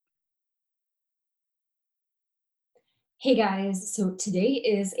Hey guys, so today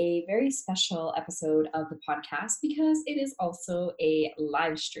is a very special episode of the podcast because it is also a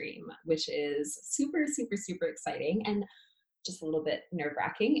live stream, which is super, super, super exciting and just a little bit nerve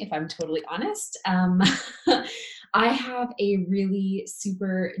wracking, if I'm totally honest. I have a really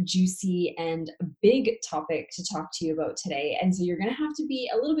super juicy and big topic to talk to you about today. And so you're going to have to be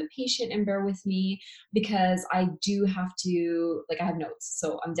a little bit patient and bear with me because I do have to, I have notes.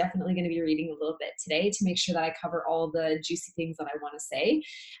 So I'm definitely going to be reading a little bit today to make sure that I cover all the juicy things that I want to say.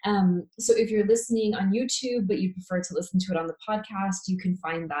 So if you're listening on YouTube, but you prefer to listen to it on the podcast, you can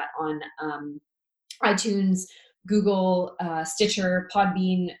find that on iTunes, Google, Stitcher,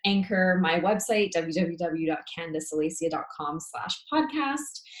 Podbean, Anchor, my website,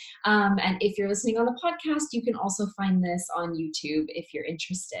 www.candacelacia.com/podcast. And if you're listening on the podcast, you can also find this on YouTube if you're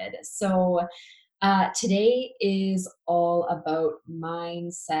interested. So today is all about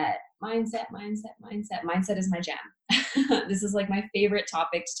mindset. Mindset is my jam. This is like my favorite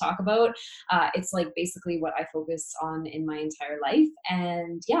topic to talk about. It's like basically what I focus on in my entire life.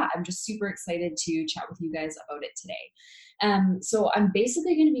 And yeah, I'm just super excited to chat with you guys about it today. So I'm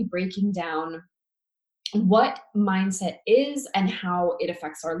basically going to be breaking down what mindset is and how it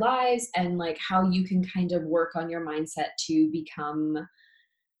affects our lives and like how you can kind of work on your mindset to become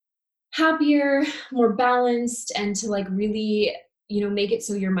happier, more balanced, and to like really, make it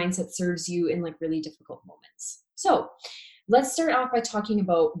so your mindset serves you in like really difficult moments. So let's start off by talking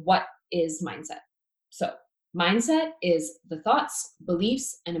about what is mindset. So mindset is the thoughts,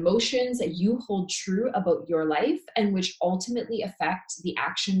 beliefs, and emotions that you hold true about your life and which ultimately affect the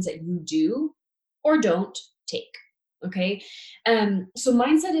actions that you do or don't take. Okay. So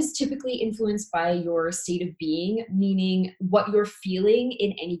mindset is typically influenced by your state of being, meaning what you're feeling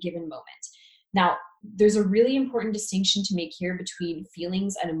in any given moment. Now, there's a really important distinction to make here between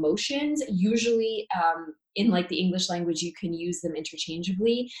feelings and emotions. Usually, in like the English language, you can use them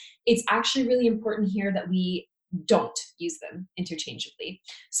interchangeably. It's actually really important here that we don't use them interchangeably.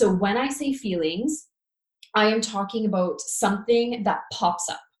 So when I say feelings, I am talking about something that pops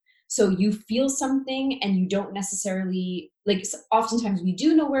up. So you feel something and you don't necessarily, like oftentimes we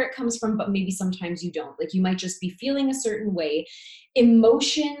do know where it comes from, but maybe sometimes you don't. Like you might just be feeling a certain way.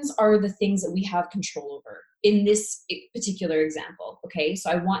 Emotions are the things that we have control over in this particular example. Okay.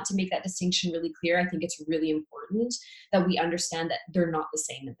 So I want to make that distinction really clear. I think it's really important that we understand that they're not the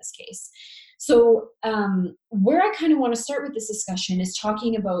same in this case. So where I kind of want to start with this discussion is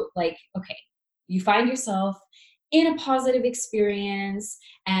talking about like, okay, you find yourself in a positive experience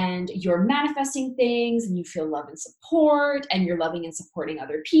and you're manifesting things and you feel love and support and you're loving and supporting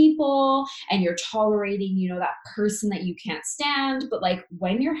other people and you're tolerating, that person that you can't stand. But like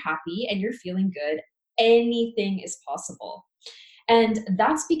when you're happy and you're feeling good, anything is possible. And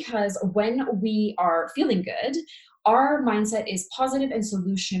that's because when we are feeling good, our mindset is positive and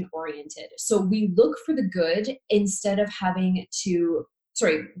solution oriented. So we look for the good instead of having to,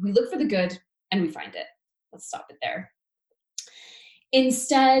 we look for the good and we find it. Let's stop it there.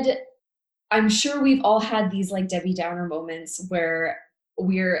 Instead, I'm sure we've all had these like Debbie Downer moments where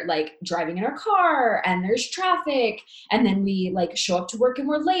we're like driving in our car and there's traffic and then we like show up to work and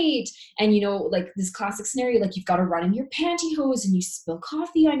we're late and like this classic scenario, like you've got to run in your pantyhose and you spill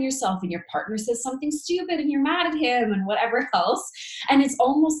coffee on yourself and your partner says something stupid and you're mad at him and whatever else. And it's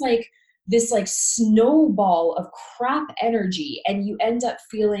almost like this like snowball of crap energy and you end up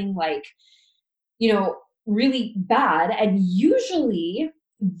feeling like really bad. And usually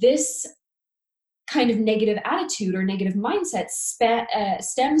this kind of negative attitude or negative mindset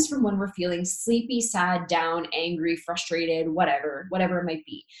stems from when we're feeling sleepy, sad, down, angry, frustrated, whatever it might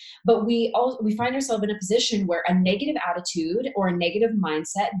be. But we find ourselves in a position where a negative attitude or a negative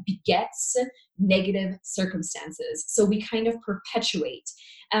mindset begets negative circumstances. So we kind of perpetuate.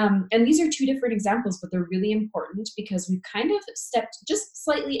 And these are two different examples, but they're really important because we've kind of stepped just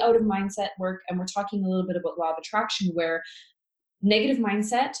slightly out of mindset work. And we're talking a little bit about law of attraction, where negative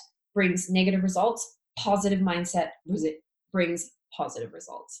mindset brings negative results, positive mindset brings positive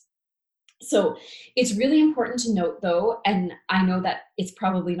results. So it's really important to note though, and I know that it's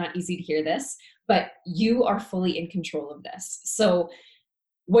probably not easy to hear this, but you are fully in control of this. So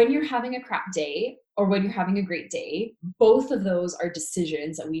when you're having a crap day or when you're having a great day, both of those are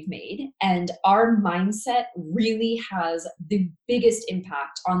decisions that we've made. And our mindset really has the biggest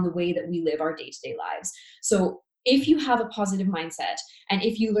impact on the way that we live our day-to-day lives. So if you have a positive mindset and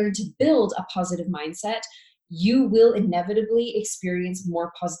if you learn to build a positive mindset, you will inevitably experience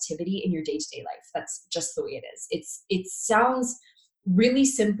more positivity in your day-to-day life. That's just the way it is. It sounds really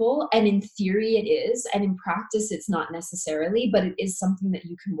simple, and in theory it is, and in practice it's not necessarily, but it is something that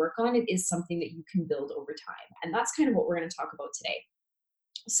you can work on. It is something that you can build over time. And that's kind of what we're going to talk about today.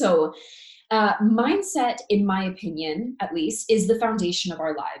 So, mindset, in my opinion, at least, is the foundation of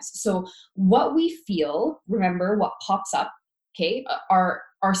our lives. So, what we feel, remember what pops up, okay, our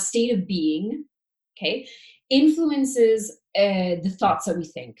state of being, okay, influences the thoughts that we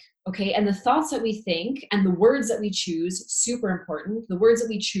think, okay, and the thoughts that we think and the words that we choose, super important. The words that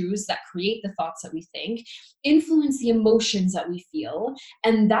we choose that create the thoughts that we think influence the emotions that we feel,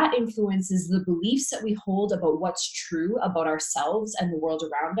 and that influences the beliefs that we hold about what's true about ourselves and the world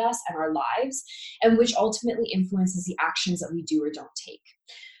around us and our lives, and which ultimately influences the actions that we do or don't take.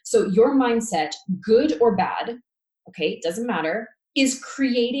 So your mindset, good or bad, okay, it doesn't matter, is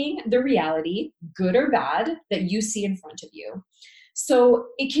creating the reality, good or bad, that you see in front of you. So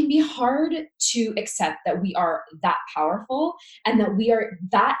it can be hard to accept that we are that powerful and that we are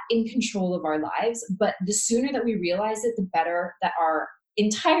that in control of our lives. But the sooner that we realize it, the better that our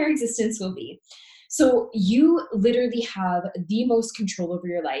entire existence will be. So you literally have the most control over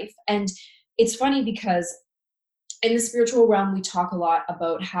your life. And it's funny because in the spiritual realm, we talk a lot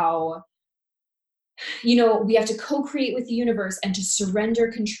about how we have to co-create with the universe and to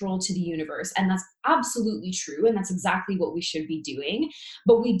surrender control to the universe. And that's absolutely true. And that's exactly what we should be doing.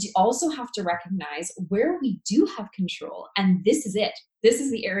 But we also have to recognize where we do have control. And this is it. This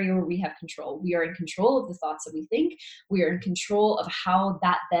is the area where we have control. We are in control of the thoughts that we think. We are in control of how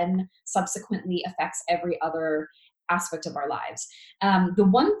that then subsequently affects every other aspect of our lives. The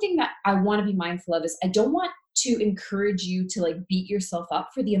one thing that I want to be mindful of is I don't want to encourage you to like beat yourself up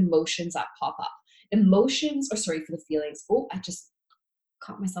for the emotions that pop up. For the feelings. Oh, I just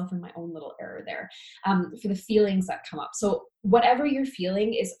caught myself in my own little error there. For the feelings that come up. So whatever you're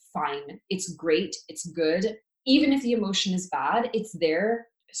feeling is fine. It's great. It's good. Even if the emotion is bad, it's there.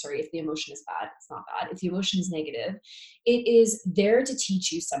 Sorry, if the emotion is bad, it's not bad. If the emotion is negative, it is there to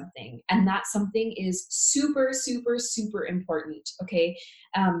teach you something. And that something is super, super, super important. Okay.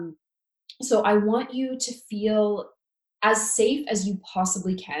 So I want you to feel as safe as you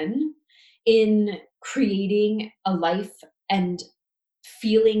possibly can in creating a life and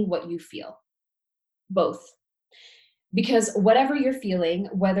feeling what you feel, both. Because whatever you're feeling,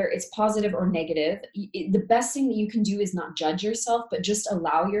 whether it's positive or negative, the best thing that you can do is not judge yourself, but just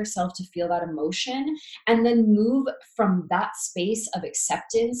allow yourself to feel that emotion and then move from that space of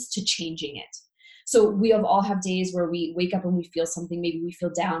acceptance to changing it. So we all have days where we wake up and we feel something. Maybe we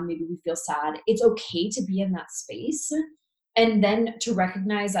feel down, maybe we feel sad. It's okay to be in that space and then to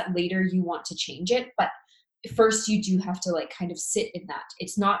recognize that later you want to change it. But first you do have to like kind of sit in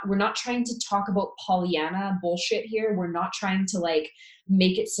that. We're not trying to talk about Pollyanna bullshit here. We're not trying to like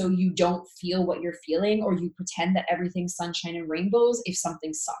make it so you don't feel what you're feeling or you pretend that everything's sunshine and rainbows if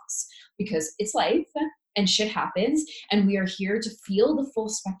something sucks, because it's life and shit happens, and we are here to feel the full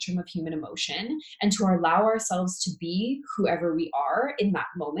spectrum of human emotion and to allow ourselves to be whoever we are in that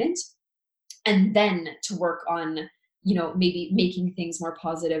moment, and then to work on maybe making things more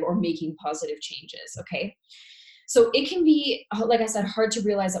positive or making positive changes. Okay. So it can be, like I said, hard to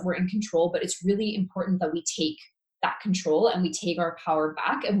realize that we're in control, but it's really important that we take that control and we take our power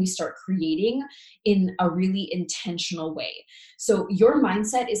back and we start creating in a really intentional way. So your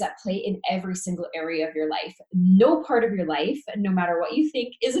mindset is at play in every single area of your life. No part of your life, no matter what you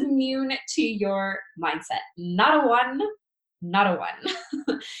think, is immune to your mindset. Not a one. Not a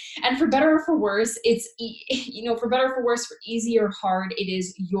one. And for better or for worse, for better or for worse, for easy or hard, it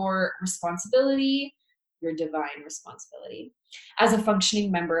is your responsibility, your divine responsibility as a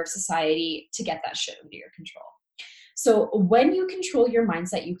functioning member of society to get that shit under your control. So when you control your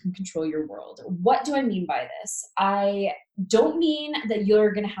mindset, you can control your world. What do I mean by this? I don't mean that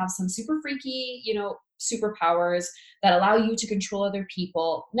you're going to have some super freaky, superpowers that allow you to control other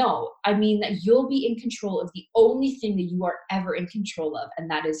people. No, I mean that you'll be in control of the only thing that you are ever in control of, and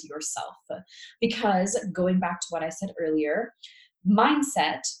that is yourself. Because going back to what I said earlier,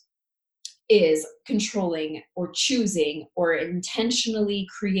 mindset is controlling or choosing or intentionally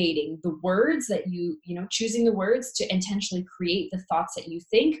creating the words that choosing the words to intentionally create the thoughts that you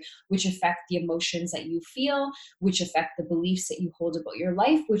think, which affect the emotions that you feel, which affect the beliefs that you hold about your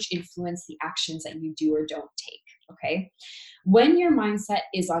life, which influence the actions that you do or don't take. Okay. When your mindset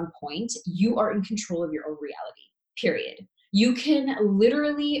is on point, you are in control of your own reality, period. You can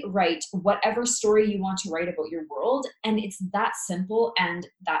literally write whatever story you want to write about your world. And it's that simple and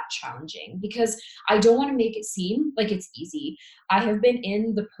that challenging, because I don't want to make it seem like it's easy. I have been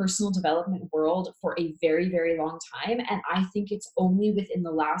in the personal development world for a very, very long time. And I think it's only within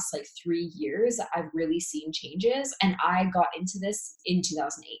the last like 3 years I've really seen changes. And I got into this in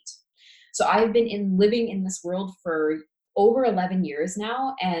 2008. So I've been living in this world for over 11 years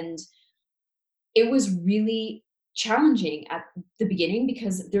now. And it was really challenging at the beginning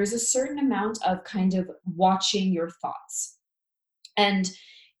because there's a certain amount of kind of watching your thoughts. And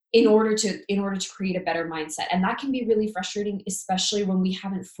in order to create a better mindset, and that can be really frustrating, especially when we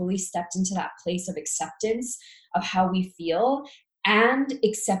haven't fully stepped into that place of acceptance of how we feel, and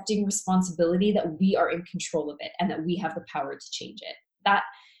accepting responsibility that we are in control of it and that we have the power to change it. That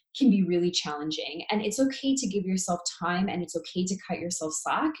can be really challenging, and it's okay to give yourself time, and it's okay to cut yourself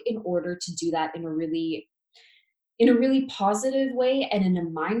slack in order to do that in a really positive way, and in a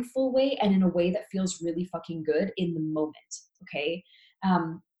mindful way, and in a way that feels really fucking good in the moment. Okay.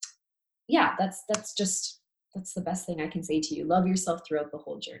 um, yeah, that's the best thing I can say to you. Love yourself throughout the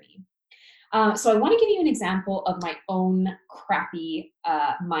whole journey. So I want to give you an example of my own crappy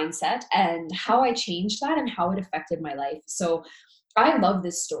mindset and how I changed that and how it affected my life. So I love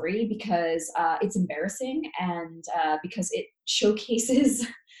this story because it's embarrassing, and because it showcases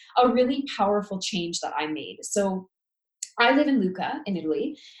a really powerful change that I made. So I live in Lucca in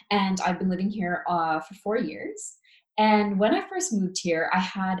Italy, and I've been living here for 4 years. And when I first moved here, I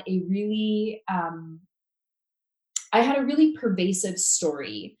had a really pervasive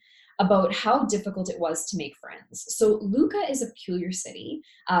story about how difficult it was to make friends. So Lucca is a peculiar city,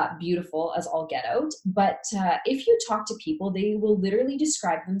 beautiful as all get out. But if you talk to people, they will literally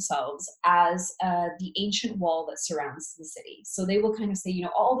describe themselves as the ancient wall that surrounds the city. So they will kind of say,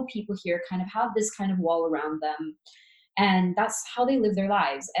 all the people here kind of have this kind of wall around them, and that's how they live their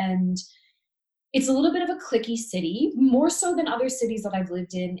lives. And it's a little bit of a cliquey city, more so than other cities that I've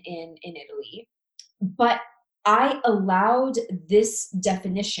lived in Italy. But I allowed this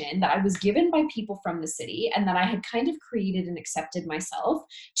definition that I was given by people from the city and that I had kind of created and accepted myself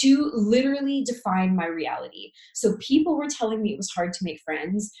to literally define my reality. So people were telling me it was hard to make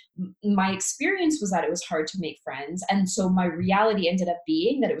friends. My experience was that it was hard to make friends. And so my reality ended up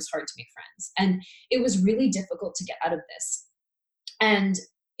being that it was hard to make friends. And it was really difficult to get out of this. And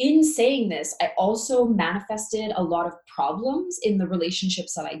in saying this, I also manifested a lot of problems in the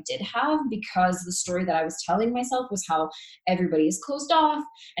relationships that I did have, because the story that I was telling myself was how everybody is closed off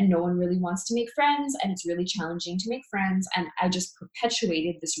and no one really wants to make friends, and it's really challenging to make friends. And I just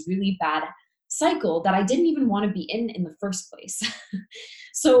perpetuated this really bad cycle that I didn't even want to be in the first place.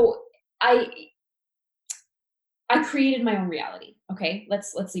 So I I created my own reality. Okay,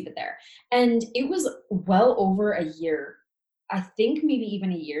 let's leave it there. And it was well over a year, I think maybe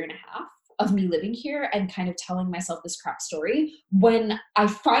even a year and a half of me living here and kind of telling myself this crap story, when I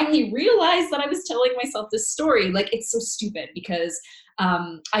finally realized that I was telling myself this story. Like, it's so stupid because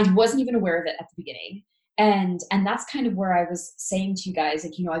I wasn't even aware of it at the beginning. And that's kind of where I was saying to you guys,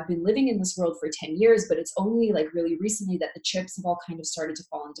 like, I've been living in this world for 10 years, but it's only like really recently that the chips have all kind of started to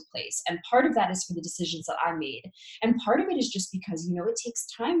fall into place. And part of that is for the decisions that I made. And part of it is just because, it takes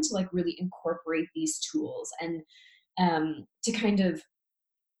time to like really incorporate these tools and to kind of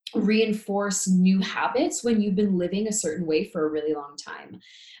reinforce new habits when you've been living a certain way for a really long time.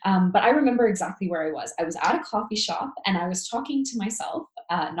 But I remember exactly where I was. I was at a coffee shop and I was talking to myself,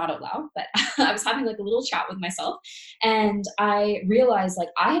 not out loud, but I was having like a little chat with myself. And I realized, like,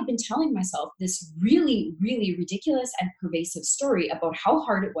 I had been telling myself this really, really ridiculous and pervasive story about how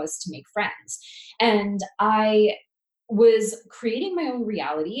hard it was to make friends. And I was creating my own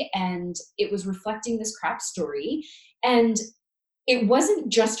reality, and it was reflecting this crap story. And it wasn't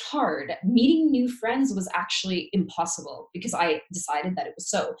just hard. Meeting new friends was actually impossible because I decided that it was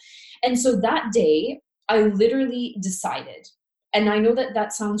so. And so that day, I literally decided, and I know that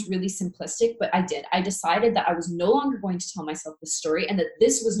that sounds really simplistic, but I did. I decided that I was no longer going to tell myself this story and that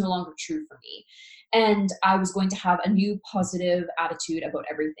this was no longer true for me. And I was going to have a new positive attitude about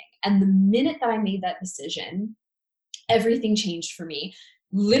everything. And the minute that I made that decision, everything changed for me.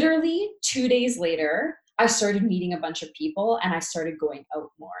 Literally 2 days later, I started meeting a bunch of people and I started going out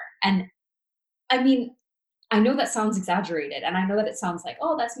more. And I mean, I know that sounds exaggerated, and I know that it sounds like,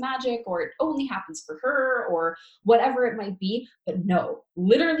 oh, that's magic, or it only happens for her, or whatever it might be. But no,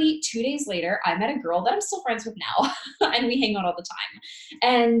 literally 2 days later, I met a girl that I'm still friends with now, and we hang out all the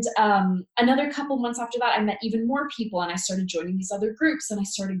time. And another couple months after that, I met even more people, and I started joining these other groups, and I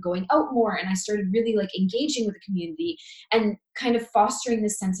started going out more, and I started really like engaging with the community and kind of fostering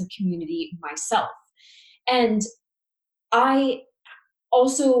this sense of community myself. And I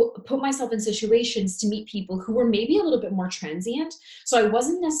also put myself in situations to meet people who were maybe a little bit more transient. So I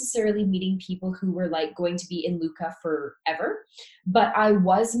wasn't necessarily meeting people who were like going to be in Luca forever, but I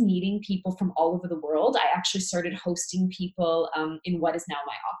was meeting people from all over the world. I actually started hosting people in what is now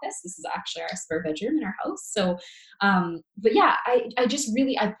my office. This is actually our spare bedroom in our house. So, but yeah, I just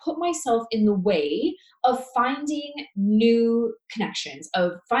really, I put myself in the way of finding new connections,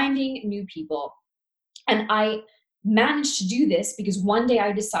 of finding new people. And I managed to do this because one day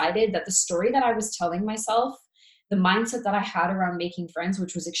I decided that the story that I was telling myself, the mindset that I had around making friends,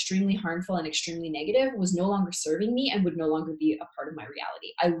 which was extremely harmful and extremely negative, was no longer serving me and would no longer be a part of my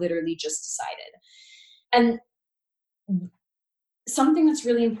reality. I literally just decided. And something that's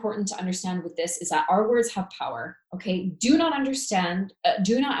really important to understand with this is that our words have power. Okay, do not underestimate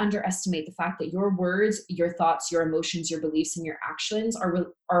the fact that your words, your thoughts, your emotions, your beliefs, and your actions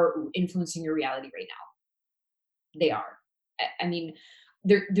are influencing your reality right now. They are. I mean,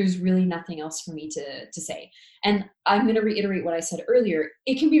 there's really nothing else for me to say. And I'm going to reiterate what I said earlier.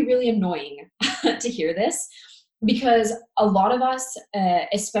 It can be really annoying to hear this because a lot of us,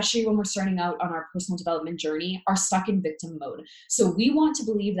 especially when we're starting out on our personal development journey, are stuck in victim mode. So we want to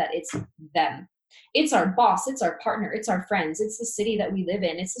believe that it's them. It's our boss, it's our partner, it's our friends, it's the city that we live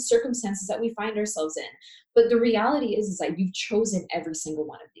in, it's the circumstances that we find ourselves in. But the reality is that you've chosen every single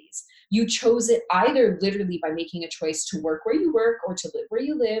one of these. You chose it either literally by making a choice to work where you work, or to live where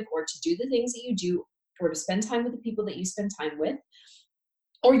you live, or to do the things that you do, or to spend time with the people that you spend time with,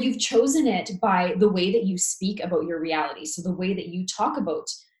 or you've chosen it by the way that you speak about your reality. So the way that you talk about,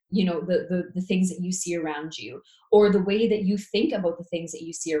 the things that you see around you, or the way that you think about the things that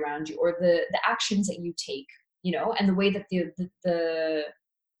you see around you, or the actions that you take, and the way that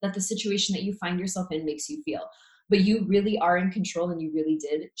the situation that you find yourself in makes you feel. But you really are in control, and you really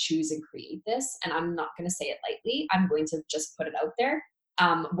did choose and create this. And I'm not going to say it lightly. I'm going to just put it out there.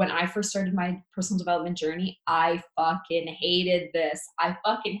 When I first started my personal development journey, I fucking hated this. I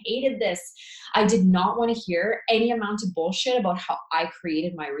fucking hated this. I did not want to hear any amount of bullshit about how I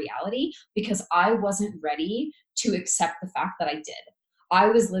created my reality because I wasn't ready to accept the fact that I did. I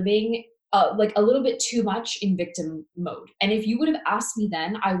was living like a little bit too much in victim mode. And if you would have asked me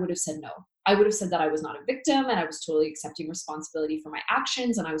then, I would have said no. I would have said that I was not a victim and I was totally accepting responsibility for my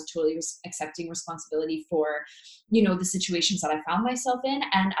actions, and I was totally accepting responsibility for, the situations that I found myself in.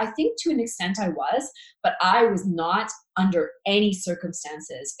 And I think to an extent I was, but I was not under any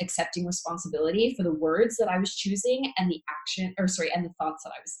circumstances accepting responsibility for the words that I was choosing and the and the thoughts that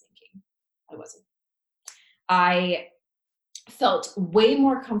I was thinking. I wasn't. I felt way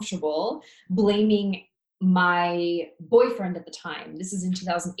more comfortable blaming my boyfriend at the time. This is in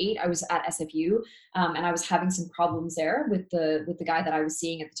 2008. I was at SFU, and I was having some problems there with the guy that I was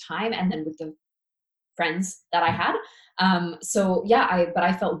seeing at the time, and then with the friends that I had. So yeah, but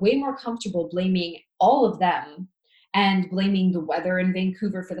I felt way more comfortable blaming all of them and blaming the weather in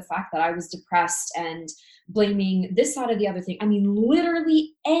Vancouver for the fact that I was depressed, and blaming this, that, or the other thing. I mean,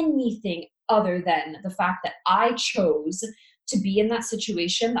 literally anything other than the fact that I chose to be in that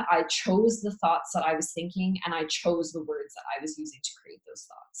situation, that I chose the thoughts that I was thinking, and I chose the words that I was using to create those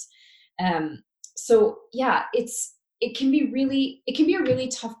thoughts. So yeah, it can be a really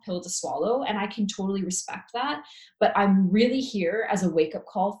tough pill to swallow, and I can totally respect that. But I'm really here as a wake up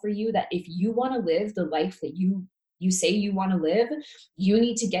call for you that if you want to live the life that you say you want to live, you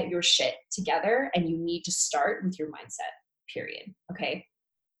need to get your shit together, and you need to start with your mindset. Period. Okay.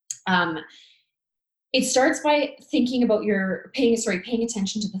 Um, it starts by thinking about paying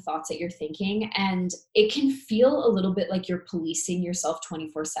attention to the thoughts that you're thinking, and it can feel a little bit like you're policing yourself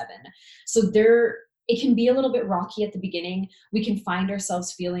 24/7. So it can be a little bit rocky at the beginning. We can find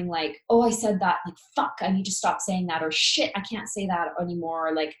ourselves feeling like, oh, I said that, like, fuck, I need to stop saying that, or shit, I can't say that anymore,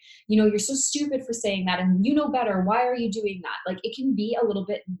 or like, you're so stupid for saying that, and you know better, why are you doing that? Like, it can be a little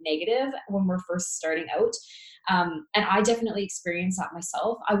bit negative when we're first starting out. And I definitely experienced that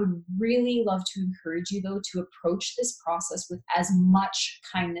myself. I would really love to encourage you, though, to approach this process with as much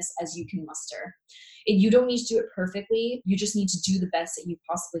kindness as you can muster. You don't need to do it perfectly. You just need to do the best that you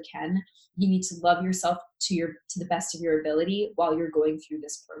possibly can. You need to love yourself to the best of your ability while you're going through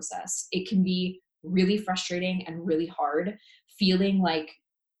this process. It can be really frustrating and really hard, feeling like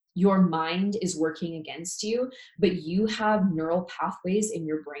your mind is working against you, but you have neural pathways in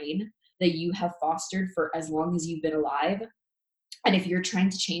your brain that you have fostered for as long as you've been alive. And if you're trying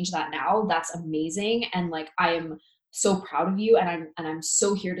to change that now, that's amazing. And like, I am so proud of you, and I'm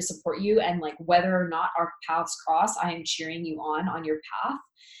so here to support you. And like, whether or not our paths cross, I am cheering you on your path.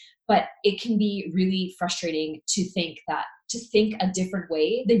 But it can be really frustrating to think a different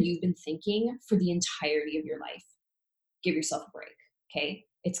way than you've been thinking for the entirety of your life. give yourself a break. Okay.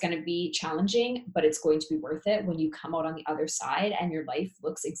 It's going to be challenging, but it's going to be worth it when you come out on the other side and your life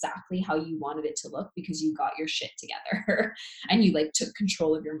looks exactly how you wanted it to look because you got your shit together and you like took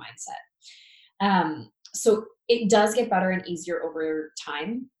control of your mindset. So it does get better and easier over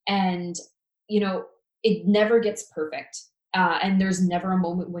time. And, you know, it never gets perfect. And there's never a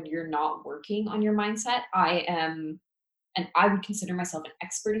moment when you're not working on your mindset. And I would consider myself an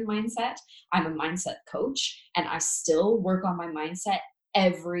expert in mindset. I'm a mindset coach and I still work on my mindset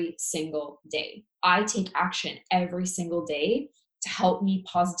every single day. I take action every single day to help me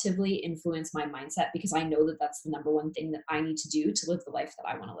positively influence my mindset because I know that that's the number one thing that I need to do to live the life that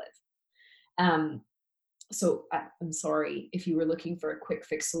I want to live. So I'm sorry if you were looking for a quick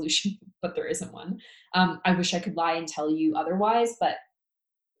fix solution, but there isn't one. I wish I could lie and tell you otherwise, but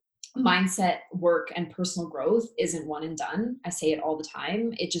mindset work and personal growth isn't one and done. I say it all the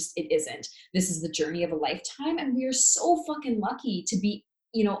time. It isn't. This is the journey of a lifetime. And we are so fucking lucky to be,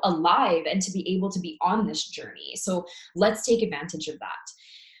 you know, alive and to be able to be on this journey. So let's take advantage of that.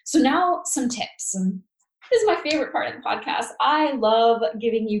 So now some tips. This is my favorite part of the podcast. I love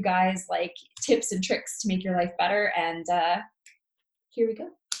giving you guys like tips and tricks to make your life better. And here we go.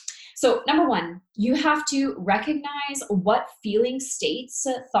 So number one, you have to recognize what feelings, states,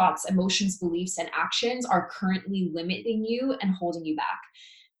 thoughts, emotions, beliefs, and actions are currently limiting you and holding you back.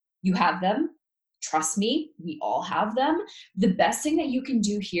 You have them. Trust me, we all have them. The best thing that you can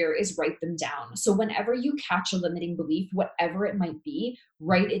do here is write them down. So whenever you catch a limiting belief, whatever it might be,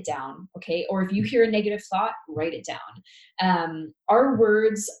 write it down, okay? Or if you hear a negative thought, write it down. Our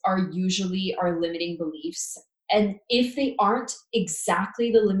words are usually our limiting beliefs. And if they aren't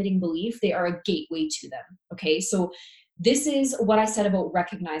exactly the limiting belief, they are a gateway to them, okay? So this is what I said about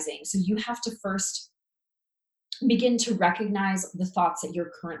recognizing. So you have to first begin to recognize the thoughts that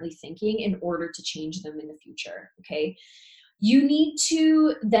you're currently thinking in order to change them in the future, okay? You need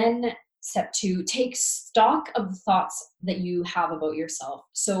to then, step two, take stock of the thoughts that you have about yourself.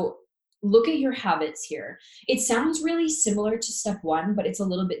 So look at your habits here. It sounds really similar to step one, but it's a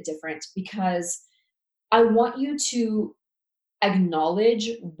little bit different because I want you to acknowledge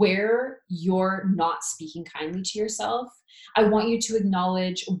where you're not speaking kindly to yourself. I want you to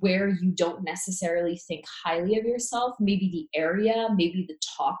acknowledge where you don't necessarily think highly of yourself, maybe the area, maybe the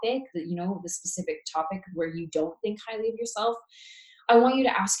topic, that, you know, the specific topic where you don't think highly of yourself. I want you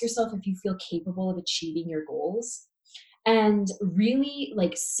to ask yourself if you feel capable of achieving your goals and really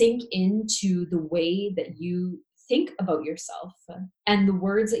like sink into the way that you think about yourself and the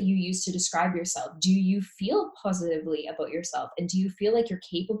words that you use to describe yourself. Do you feel positively about yourself? And do you feel like you're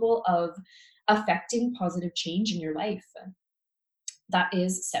capable of affecting positive change in your life? That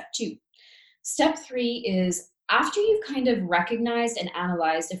is step two. Step three is after you've kind of recognized and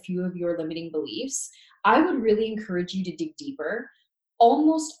analyzed a few of your limiting beliefs, I would really encourage you to dig deeper.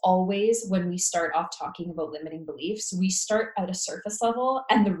 Almost always when we start off talking about limiting beliefs, we start at a surface level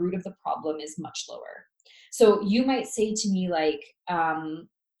and the root of the problem is much lower. So you might say to me like,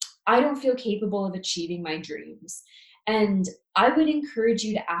 I don't feel capable of achieving my dreams. And I would encourage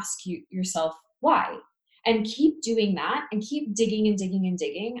you to ask yourself why, and keep doing that and keep digging and digging and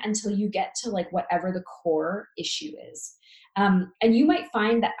digging until you get to like whatever the core issue is. And you might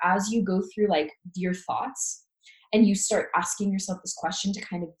find that as you go through like your thoughts and you start asking yourself this question to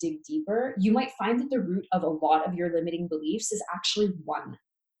kind of dig deeper, you might find that the root of a lot of your limiting beliefs is actually one.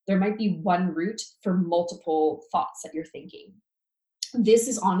 There might be one root for multiple thoughts that you're thinking. This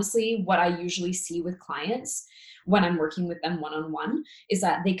is honestly what I usually see with clients when I'm working with them one-on-one, is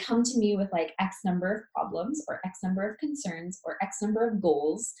that they come to me with like X number of problems or X number of concerns or X number of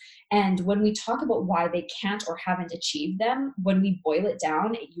goals. And when we talk about why they can't or haven't achieved them, when we boil it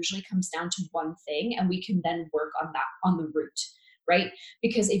down, it usually comes down to one thing, and we can then work on that, on the root, right?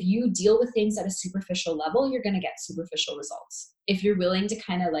 Because if you deal with things at a superficial level, you're going to get superficial results. If you're willing to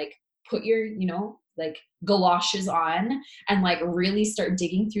kind of like put your, you know, like galoshes on and like really start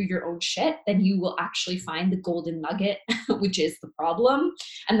digging through your own shit, then you will actually find the golden nugget, which is the problem.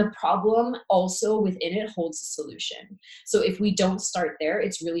 And the problem also within it holds a solution. So if we don't start there,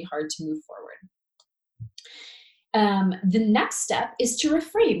 it's really hard to move forward. The next step is to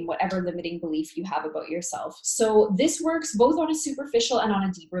reframe whatever limiting belief you have about yourself. So this works both on a superficial and on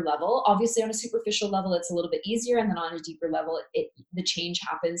a deeper level. Obviously, on a superficial level, it's a little bit easier. And then on a deeper level, the change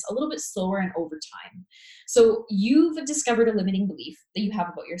happens a little bit slower and over time. So you've discovered a limiting belief that you have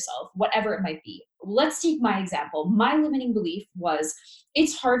about yourself, whatever it might be. Let's take my example. My limiting belief was,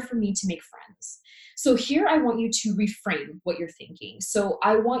 it's hard for me to make friends. So here I want you to reframe what you're thinking. So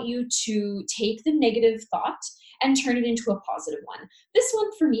I want you to take the negative thought and turn it into a positive one. This one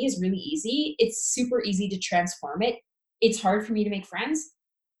for me is really easy. It's super easy to transform it. it's hard for me to make friends.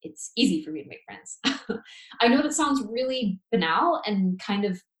 It's easy for me to make friends. I know that sounds really banal and kind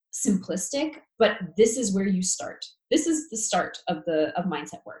of simplistic, but this is where you start. This is the start of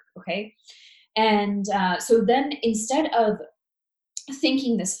mindset work. Okay. And so then instead of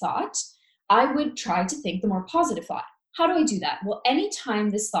thinking this thought, I would try to think the more positive thought. How do I do that? Well, anytime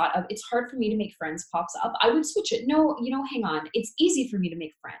this thought of it's hard for me to make friends pops up, I would switch it. No, hang on. It's easy for me to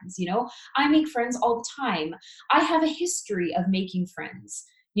make friends. I make friends all the time. I have a history of making friends.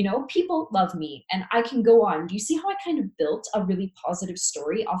 People love me and I can go on. Do you see how I kind of built a really positive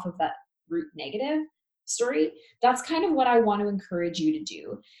story off of that root negative story? That's kind of what I want to encourage you to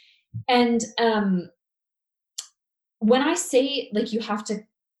do. And when I say like you have to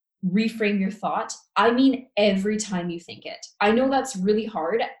reframe your thought, I mean every time you think it. I know that's really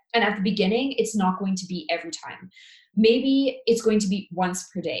hard. And at the beginning, it's not going to be every time. Maybe it's going to be once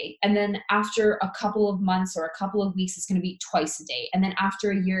per day. And then after a couple of months or a couple of weeks, it's going to be twice a day. And then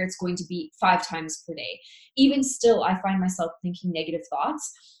after a year, it's going to be 5 times per day. Even still, I find myself thinking negative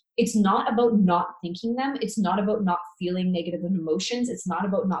thoughts. It's not about not thinking them. It's not about not feeling negative emotions. It's not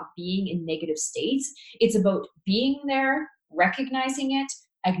about not being in negative states. It's about being there, recognizing it,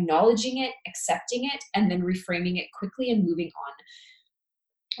 acknowledging it, accepting it, and then reframing it quickly and moving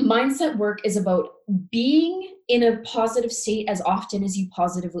on. Mindset work is about being in a positive state as often as you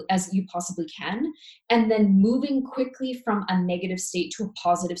possibly can, and then moving quickly from a negative state to a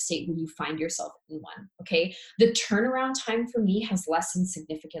positive state when you find yourself in one. Okay, the turnaround time for me has lessened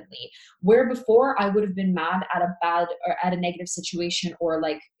significantly. Where before I would have been mad at a bad or at a negative situation, or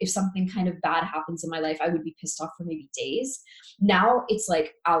like if something kind of bad happens in my life, I would be pissed off for maybe days. Now it's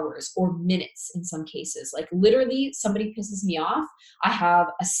like hours or minutes in some cases. Like literally, somebody pisses me off, I have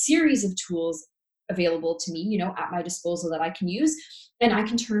a series of tools available to me, at my disposal that I can use. And I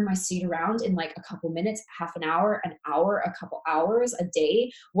can turn my state around in like a couple minutes, half an hour, a couple hours, a day.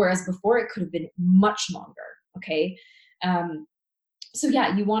 Whereas before it could have been much longer. Okay. So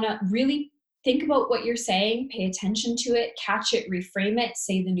yeah, you want to really think about what you're saying, pay attention to it, catch it, reframe it,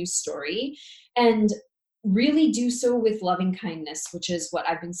 say the new story, and really do so with loving kindness, which is what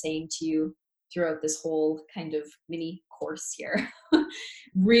I've been saying to you throughout this whole kind of mini course here.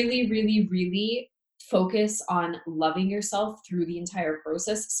 Really, really, really focus on loving yourself through the entire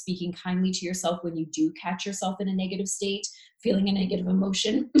process, speaking kindly to yourself when you do catch yourself in a negative state, feeling a negative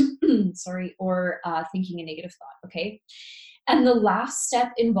emotion, sorry, or thinking a negative thought, okay? And the last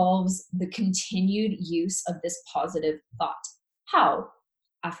step involves the continued use of this positive thought. How?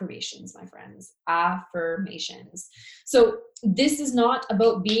 Affirmations, my friends. Affirmations. So this is not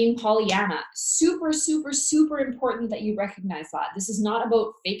about being Pollyanna. Super, super, super important that you recognize that. This is not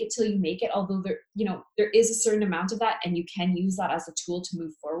about fake it till you make it, although there is a certain amount of that and you can use that as a tool to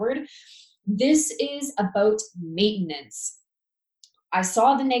move forward. This is about maintenance. I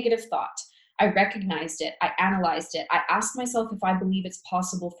saw the negative thought. I recognized it. I analyzed it. I asked myself if I believe it's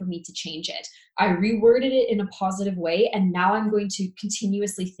possible for me to change it. I reworded it in a positive way, and now I'm going to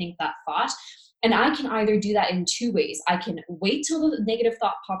continuously think that thought. And I can either do that in 2 ways. I can wait till the negative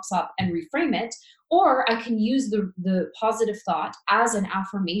thought pops up and reframe it, or I can use the positive thought as an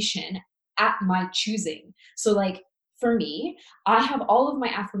affirmation at my choosing. So like, for me, I have all of my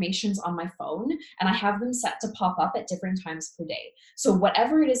affirmations on my phone and I have them set to pop up at different times per day. So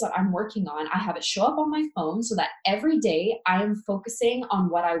whatever it is that I'm working on, I have it show up on my phone so that every day I am focusing on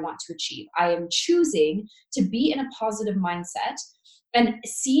what I want to achieve. I am choosing to be in a positive mindset, and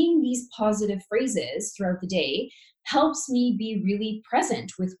seeing these positive phrases throughout the day helps me be really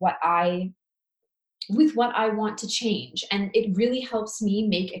present with what I want to change. And it really helps me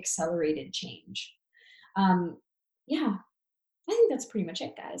make accelerated change. Yeah, I think that's pretty much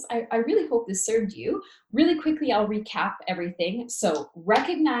it, guys. I really hope this served you. Really quickly, I'll recap everything. So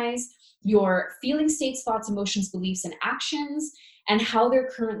recognize your feeling states, thoughts, emotions, beliefs, and actions, and how they're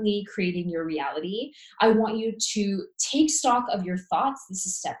currently creating your reality. I want you to take stock of your thoughts. This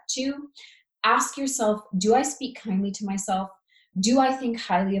is step 2. Ask yourself, do I speak kindly to myself? Do I think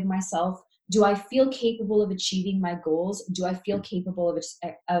highly of myself? Do I feel capable of achieving my goals? Do I feel capable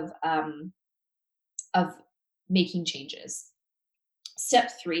of making changes?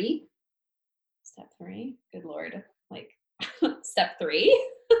 Step three, good Lord, like step 3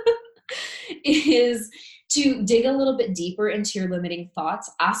 is to dig a little bit deeper into your limiting thoughts.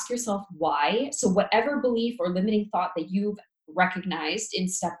 Ask yourself why. So whatever belief or limiting thought that you've recognized in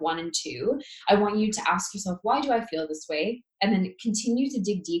step 1 and 2, I want you to ask yourself, why do I feel this way? And then continue to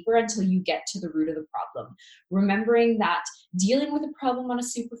dig deeper until you get to the root of the problem. Remembering that dealing with a problem on a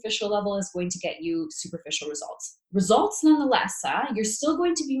superficial level is going to get you superficial results. Results nonetheless, you're still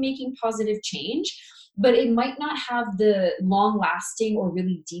going to be making positive change, but it might not have the long lasting or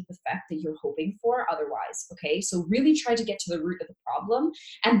really deep effect that you're hoping for otherwise. Okay. So really try to get to the root of the problem.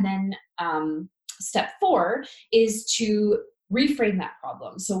 And then step 4 is to reframe that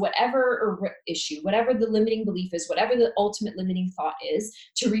problem. So whatever issue, whatever the limiting belief is, whatever the ultimate limiting thought is,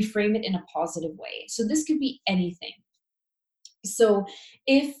 to reframe it in a positive way. So this could be anything. So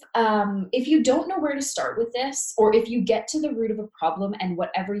if you don't know where to start with this, or if you get to the root of a problem and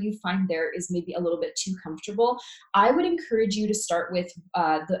whatever you find there is maybe a little bit too comfortable, I would encourage you to start with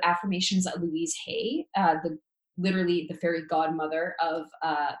the affirmations that Louise Hay, literally the fairy godmother of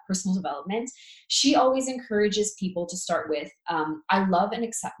personal development, she always encourages people to start with, I love and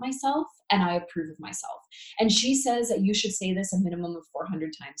accept myself, and I approve of myself. And she says that you should say this a minimum of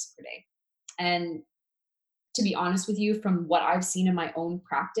 400 times per day. And to be honest with you, from what I've seen in my own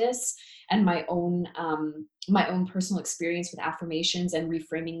practice and my own personal experience with affirmations and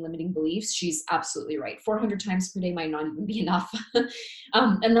reframing limiting beliefs, she's absolutely right. 400 times per day might not even be enough.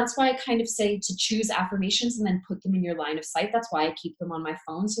 And that's why I kind of say to choose affirmations and then put them in your line of sight. That's why I keep them on my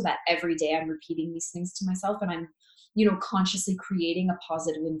phone, so that every day I'm repeating these things to myself, and I'm, consciously creating a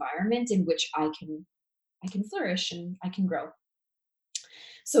positive environment in which I can flourish and I can grow.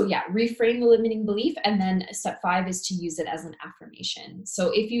 So yeah, reframe the limiting belief. And then step 5 is to use it as an affirmation. So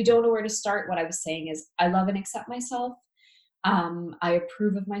if you don't know where to start, what I was saying is, I love and accept myself. I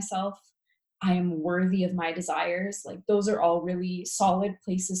approve of myself. I am worthy of my desires. Like, those are all really solid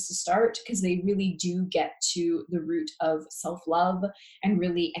places to start, because they really do get to the root of self-love and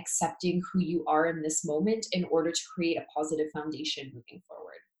really accepting who you are in this moment in order to create a positive foundation moving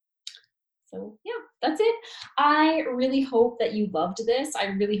forward. So yeah, that's it. I really hope that you loved this. I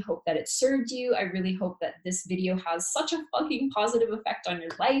really hope that it served you. I really hope that this video has such a fucking positive effect on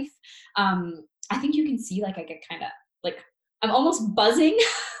your life. I think you can see, like, I get kind of like, I'm almost buzzing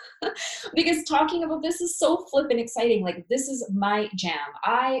because talking about this is so flippin' exciting. Like, this is my jam.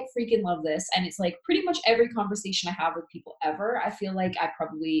 I freaking love this. And it's like pretty much every conversation I have with people ever, I feel like I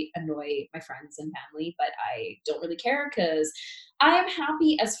probably annoy my friends and family, but I don't really care, because I am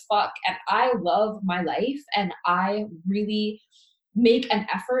happy as fuck and I love my life, and I really make an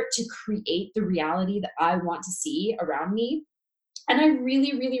effort to create the reality that I want to see around me. And I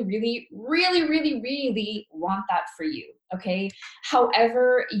really, really, really, really, really, really want that for you. Okay.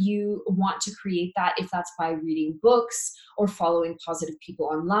 However, you want to create that, if that's by reading books or following positive people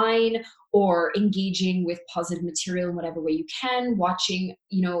online or engaging with positive material in whatever way you can, watching,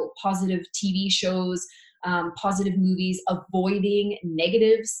 positive TV shows, positive movies, avoiding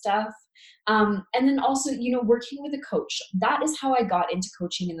negative stuff. And then also, working with a coach. That is how I got into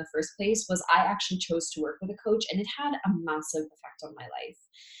coaching in the first place. Was I actually chose to work with a coach, and it had a massive effect on my life.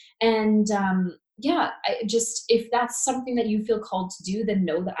 And yeah, if that's something that you feel called to do, then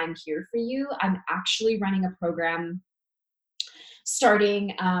know that I'm here for you. I'm actually running a program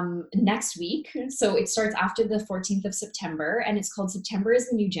starting next week. So it starts after the 14th of September, and it's called September is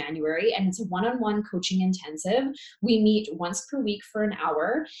the New January, and it's a one-on-one coaching intensive. We meet once per week for an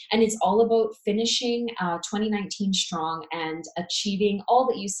hour, and it's all about finishing 2019 strong and achieving all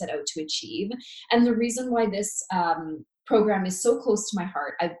that you set out to achieve. And the reason why this program is so close to my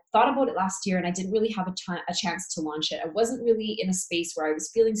heart, I thought about it last year and I didn't really have a chance to launch it. I wasn't really in a space where I was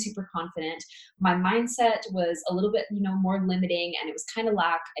feeling super confident. My mindset was a little bit, more limiting, and it was kind of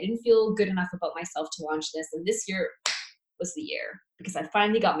lack. I didn't feel good enough about myself to launch this. And this year was the year, because I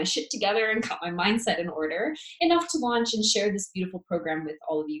finally got my shit together and got my mindset in order enough to launch and share this beautiful program with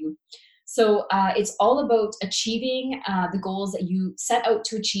all of you. So it's all about achieving the goals that you set out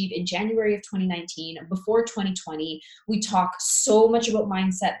to achieve in January of 2019, before 2020. We talk so much about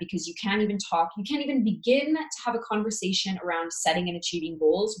mindset, because you can't even begin to have a conversation around setting and achieving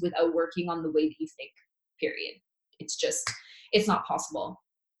goals without working on the way that you think, period. It's not possible.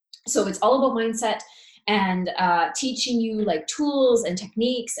 So it's all about mindset and teaching you like tools and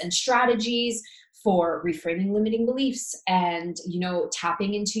techniques and strategies for reframing limiting beliefs, and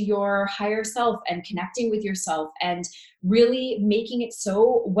tapping into your higher self and connecting with yourself, and really making it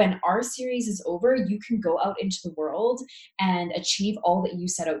so when our series is over, you can go out into the world and achieve all that you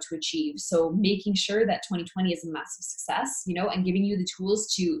set out to achieve. So making sure that 2020 is a massive success, and giving you the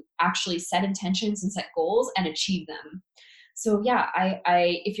tools to actually set intentions and set goals and achieve them. So yeah,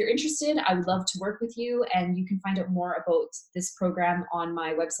 if you're interested, I would love to work with you, and you can find out more about this program on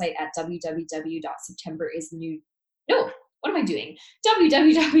my website at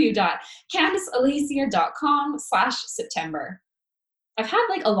www.candicealicia.com/September. I've had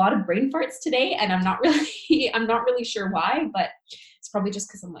like a lot of brain farts today, and I'm not really sure why, but it's probably just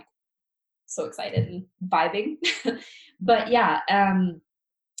because I'm like so excited and vibing. But yeah,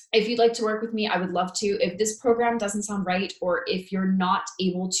 if you'd like to work with me, I would love to. If this program doesn't sound right, or if you're not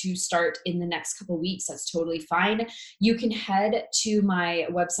able to start in the next couple of weeks, that's totally fine. You can head to my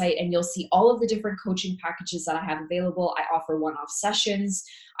website and you'll see all of the different coaching packages that I have available. I offer one-off sessions.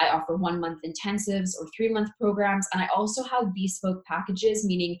 I offer 1-month intensives or 3-month programs. And I also have bespoke packages,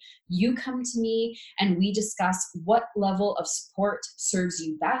 meaning you come to me and we discuss what level of support serves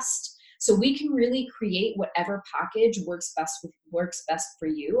you best. So we can really create whatever package works best for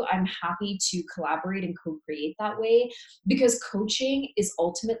you. I'm happy to collaborate and co-create that way, because coaching is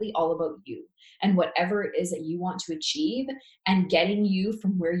ultimately all about you and whatever it is that you want to achieve, and getting you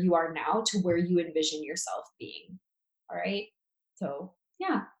from where you are now to where you envision yourself being. All right. So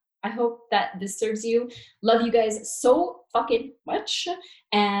yeah, I hope that this serves you. Love you guys so fucking much.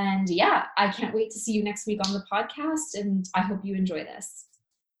 And yeah, I can't wait to see you next week on the podcast. And I hope you enjoy this.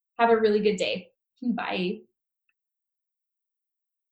 Have a really good day. Bye.